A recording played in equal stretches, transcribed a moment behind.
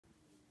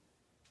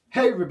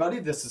Hey everybody,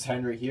 this is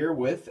Henry here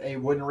with a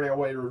Wooden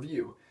Railway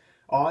review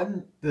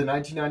on the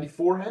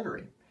 1994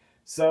 Henry.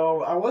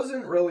 So I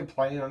wasn't really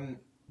planning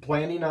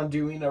on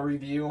doing a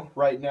review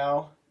right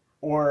now,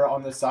 or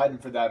on this item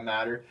for that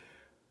matter,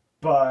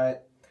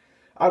 but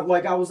I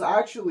was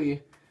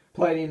actually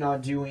planning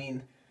on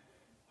doing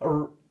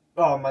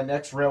my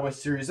next Railway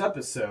Series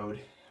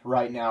episode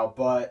right now,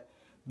 but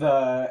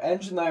the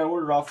engine that I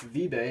ordered off of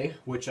eBay,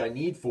 which I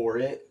need for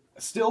it,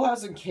 still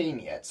hasn't came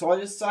yet. So I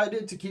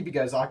decided to keep you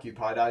guys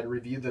occupied. I'd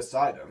review this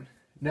item.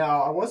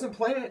 Now I wasn't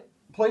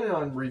planning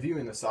on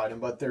reviewing this item,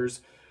 but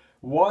there's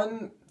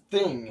one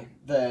thing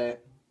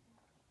that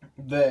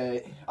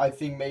I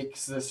think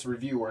makes this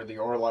review worthy,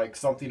 or like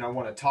something I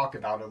want to talk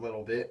about a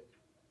little bit.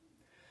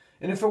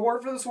 And if it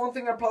weren't for this one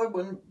thing, I probably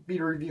wouldn't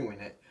be reviewing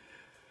it.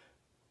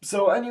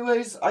 So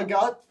anyways, I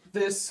got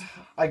this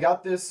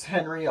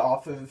Henry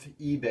off of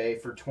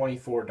eBay for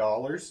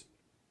 $24.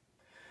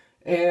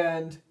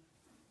 And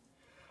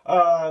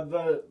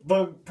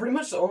the pretty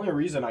much the only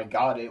reason I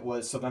got it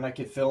was so then I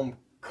could film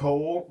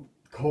Cole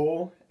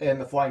and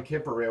the Flying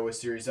Kipper Railway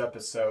Series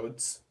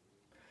episodes.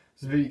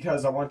 It's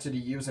because I wanted to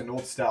use an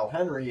old style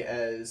Henry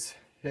as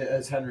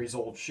Henry's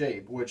old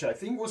shape, which I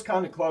think was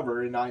kind of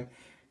clever, and I'm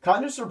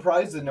kind of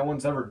surprised that no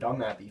one's ever done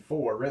that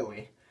before,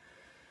 really.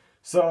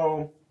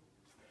 So,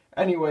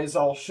 anyways,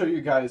 I'll show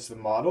you guys the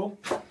model.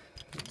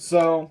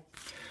 So,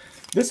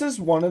 this is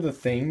one of the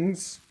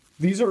things.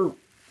 These are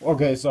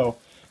okay. So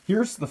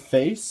here's the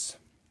face,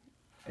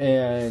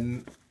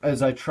 and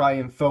as I try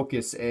and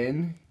focus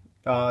in,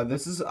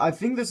 I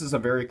think this is a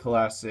very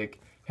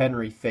classic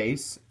Henry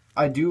face.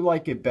 I do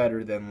like it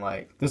better than,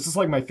 this is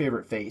like my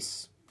favorite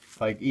face,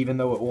 even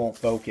though it won't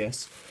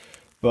focus,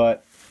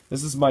 but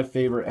this is my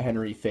favorite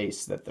Henry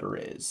face that there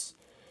is.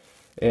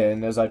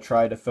 And as I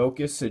try to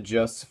focus, it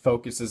just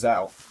focuses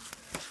out.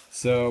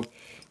 So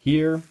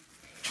here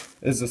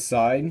is the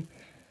side.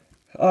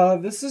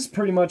 This is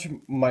pretty much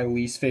my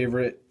least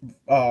favorite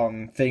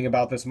thing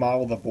about this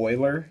model, the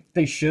boiler.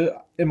 They should,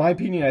 in my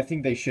opinion, I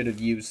think they should have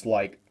used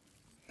a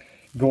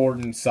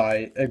Gordon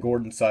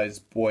size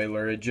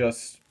boiler. It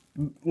just,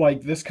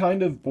 this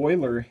kind of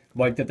boiler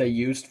that they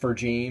used for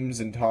James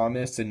and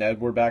Thomas and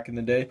Edward back in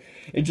the day,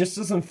 it just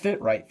doesn't fit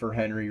right for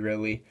Henry,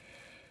 really.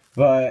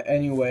 But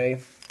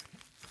anyway,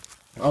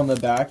 on the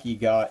back you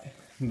got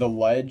the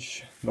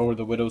ledge, or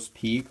the Widow's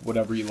Peak,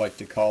 whatever you like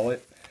to call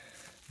it.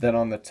 Then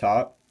on the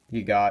top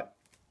you got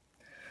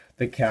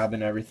the cab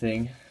and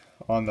everything.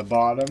 On the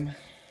bottom,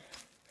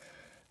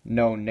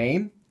 no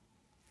name.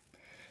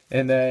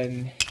 And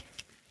then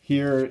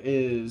here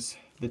is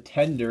the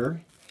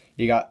tender.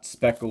 You got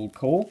speckled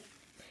coal.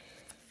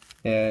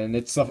 And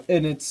this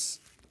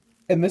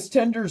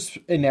tender's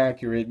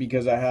inaccurate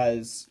because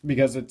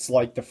it's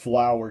like the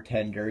flour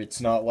tender.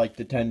 It's not like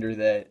the tender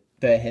that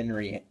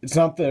Henry, it's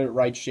not the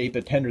right shape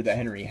of tender that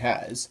Henry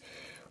has,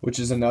 which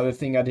is another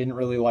thing I didn't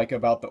really like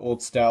about the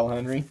old style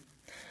Henry.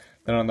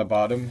 Then on the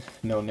bottom,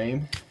 no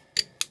name.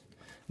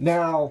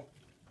 Now,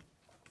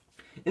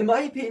 in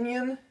my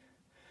opinion,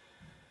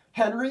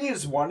 Henry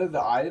is one of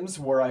the items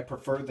where I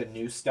prefer the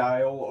new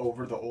style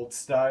over the old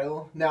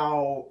style.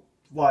 Now,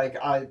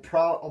 I'll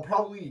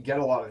probably get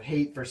a lot of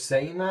hate for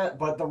saying that,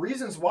 but the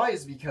reasons why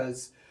is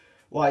because,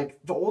 the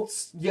old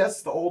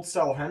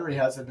style Henry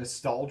has a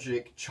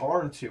nostalgic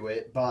charm to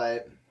it,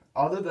 but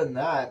other than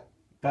that,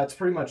 that's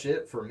pretty much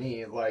it for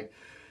me.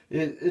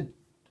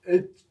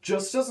 It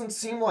just doesn't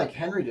seem like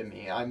Henry to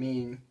me. I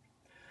mean,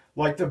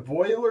 the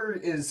boiler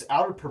is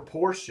out of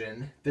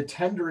proportion, the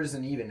tender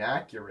isn't even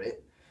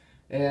accurate,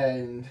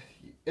 and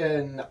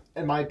in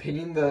my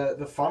opinion,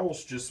 the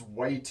funnel's just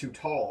way too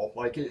tall.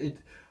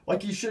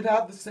 He should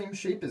have the same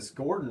shape as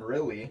Gordon,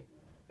 really.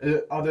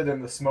 Other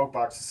than the smoke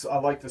box, I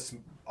like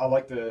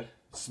the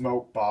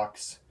smoke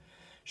box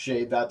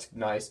shade. That's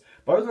nice.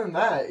 But other than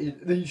that,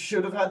 he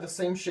should have had the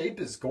same shape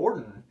as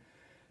Gordon.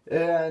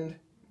 And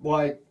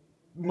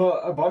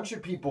a bunch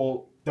of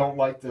people don't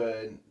like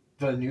the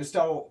new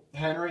style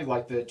Henry,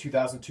 like the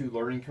 2002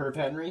 Learning Curve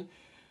Henry.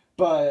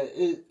 But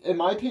in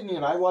my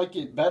opinion, I like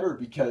it better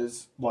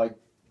because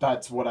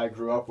that's what I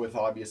grew up with,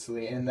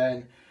 obviously. And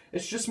then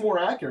it's just more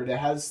accurate. It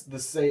has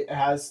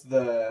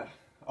a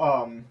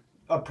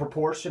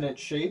proportionate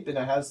shape, and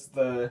it has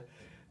the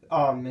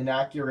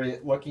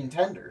inaccurate looking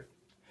tender.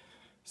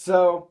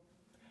 So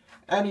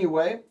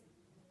anyway,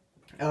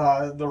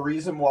 the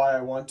reason why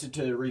I wanted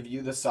to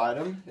review this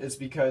item is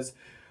because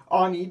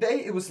on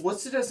eBay it was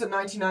listed as a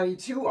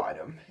 1992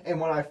 item, and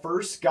when it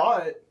first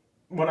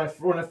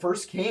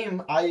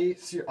came, I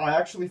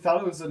actually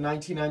thought it was a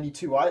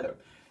 1992 item.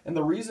 And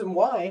the reason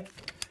why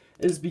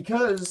is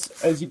because,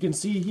 as you can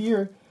see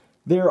here,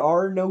 there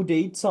are no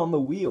dates on the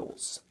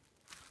wheels.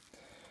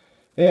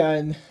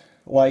 And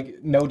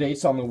no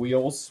dates on the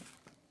wheels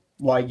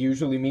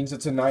usually means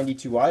it's a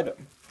 92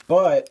 item.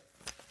 But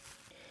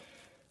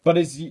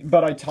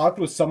I talked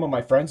with some of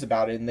my friends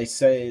about it, and they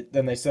said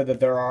that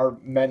there are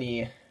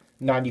many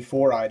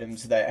 94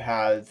 items that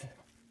have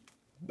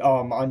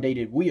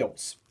undated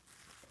wheels.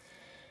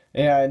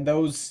 And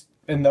those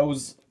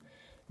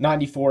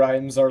 94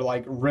 items are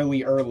like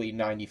really early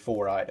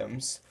 94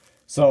 items.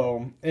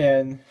 So,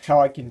 and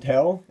how I can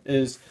tell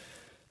is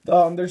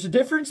there's a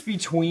difference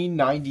between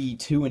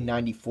 92 and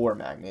 94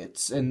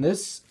 magnets. And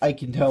this I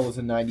can tell is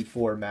a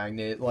 94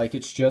 magnet. Like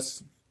it's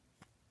just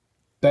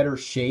better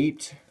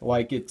shaped.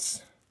 It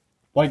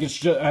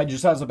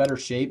just has a better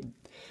shape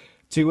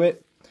to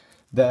it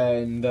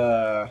than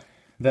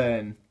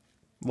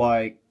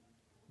like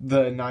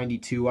the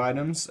 92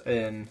 items.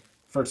 And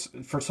for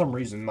some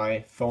reason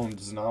my phone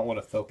does not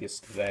want to focus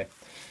today.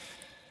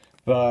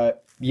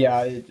 But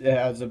yeah, it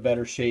has a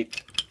better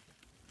shaped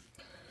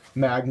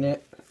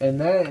magnet. And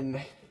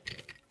then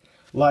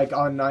like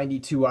on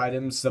 92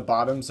 items the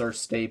bottoms are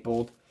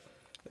stapled.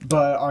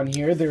 But on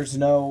here there's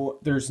no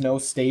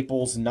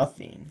staples,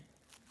 nothing.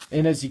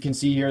 And as you can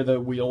see here,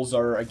 the wheels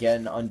are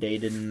again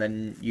undated, and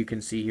then you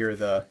can see here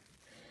the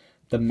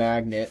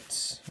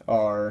magnets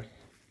are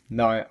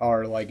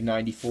like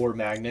 94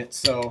 magnets.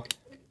 So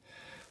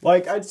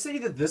like I'd say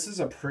that this is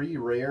a pretty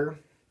rare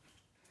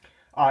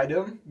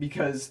item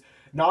because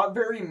not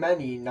very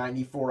many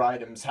 94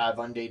 items have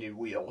undated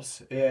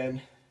wheels,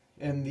 and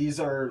these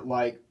are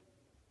like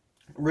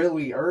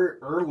really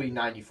early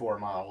 94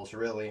 models,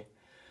 really.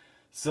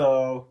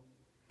 So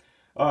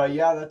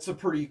yeah, that's a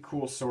pretty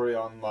cool story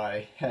on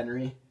my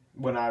Henry.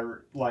 When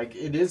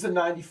it is a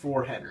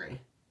 94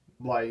 Henry.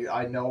 Like,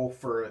 I know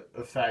for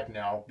a fact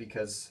now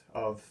because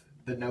of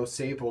the no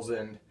staples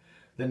and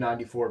the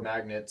 94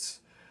 magnets.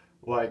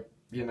 Like,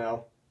 you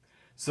know.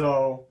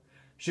 So,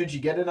 should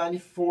you get a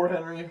 94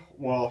 Henry?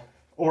 Well,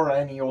 or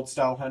any old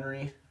style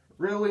Henry?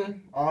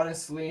 Really,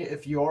 honestly,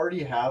 if you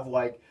already have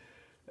like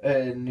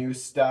a new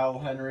style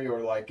Henry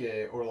or like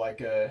a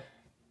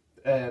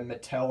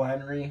Mattel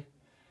Henry,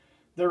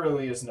 there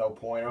really is no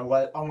point,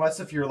 unless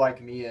if you're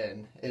like me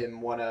and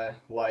wanna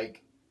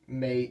like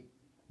make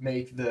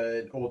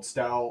the old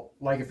style,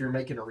 like if you're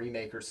making a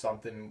remake or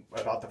something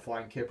about the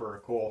Flying Kipper or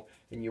Cole,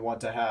 and you want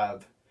to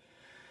have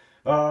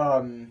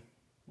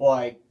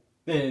like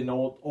an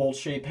old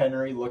shape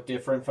Henry look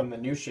different from the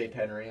new shape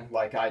Henry,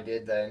 like I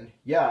did, then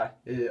yeah,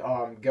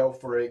 go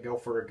for it, go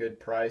for a good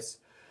price.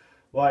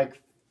 Like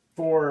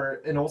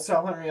for an old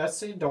style Henry, I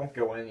say don't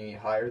go any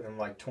higher than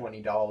like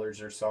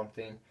 $20 or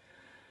something.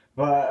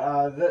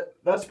 But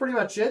that's pretty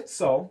much it.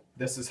 So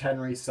this is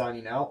Henry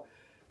signing out.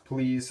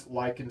 Please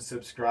like and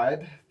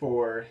subscribe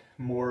for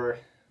more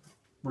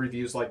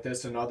reviews like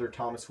this and other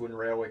Thomas Wooden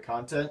Railway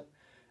content.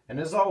 And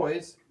as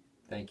always,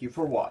 thank you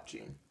for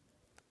watching.